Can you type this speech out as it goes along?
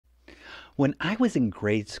When I was in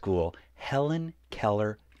grade school, Helen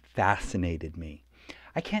Keller fascinated me.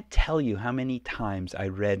 I can't tell you how many times I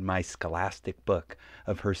read my Scholastic book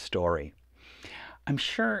of her story. I'm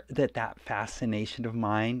sure that that fascination of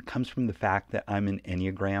mine comes from the fact that I'm an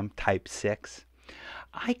Enneagram Type 6.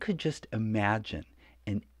 I could just imagine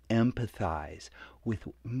and empathize with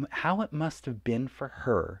how it must have been for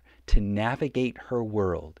her to navigate her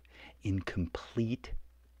world in complete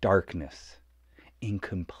darkness, in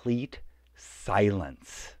complete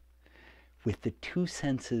silence, with the two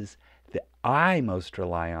senses that I most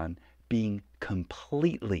rely on being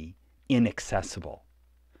completely inaccessible.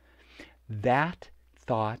 That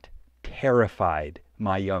thought terrified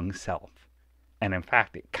my young self, and in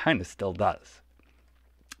fact, it kind of still does.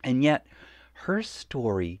 And yet, her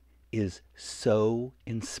story is so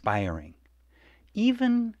inspiring,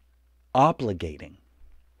 even obligating.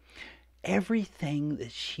 Everything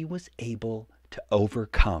that she was able to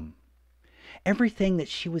overcome, everything that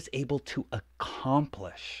she was able to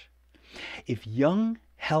accomplish. If young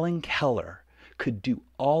Helen Keller could do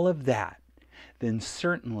all of that, then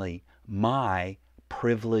certainly my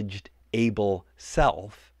privileged, able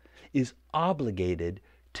self is obligated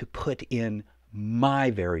to put in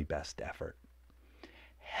my very best effort.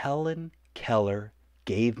 Helen Keller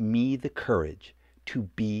gave me the courage to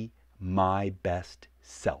be my best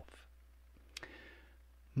self.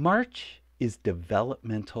 March is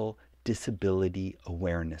Developmental Disability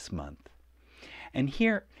Awareness Month. And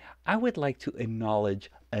here I would like to acknowledge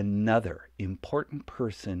another important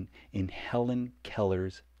person in Helen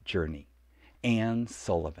Keller's journey, Anne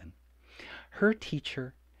Sullivan, her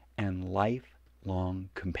teacher and lifelong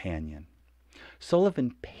companion.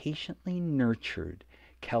 Sullivan patiently nurtured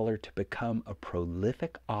Keller to become a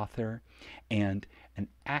prolific author and an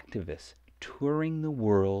activist touring the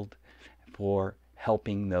world for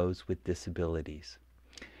helping those with disabilities.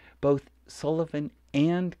 Both Sullivan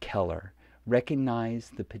and Keller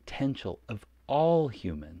recognize the potential of all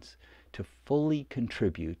humans to fully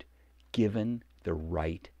contribute given the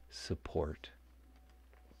right support.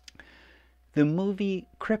 The movie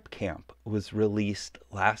Crip Camp was released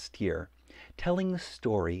last year, telling the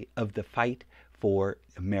story of the Fight for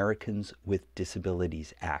Americans with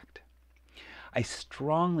Disabilities Act. I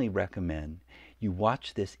strongly recommend you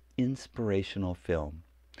watch this inspirational film.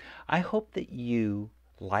 I hope that you,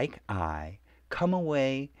 like I, come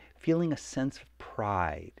away feeling a sense of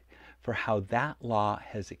pride for how that law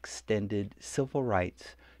has extended civil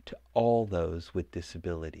rights to all those with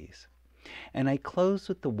disabilities. And I close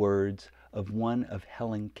with the words of one of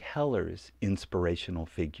Helen Keller's inspirational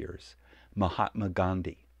figures, Mahatma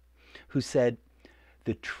Gandhi, who said,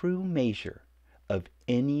 "The true measure of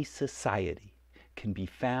any society can be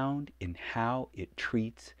found in how it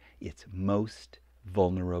treats its most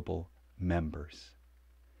vulnerable members."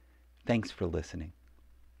 Thanks for listening.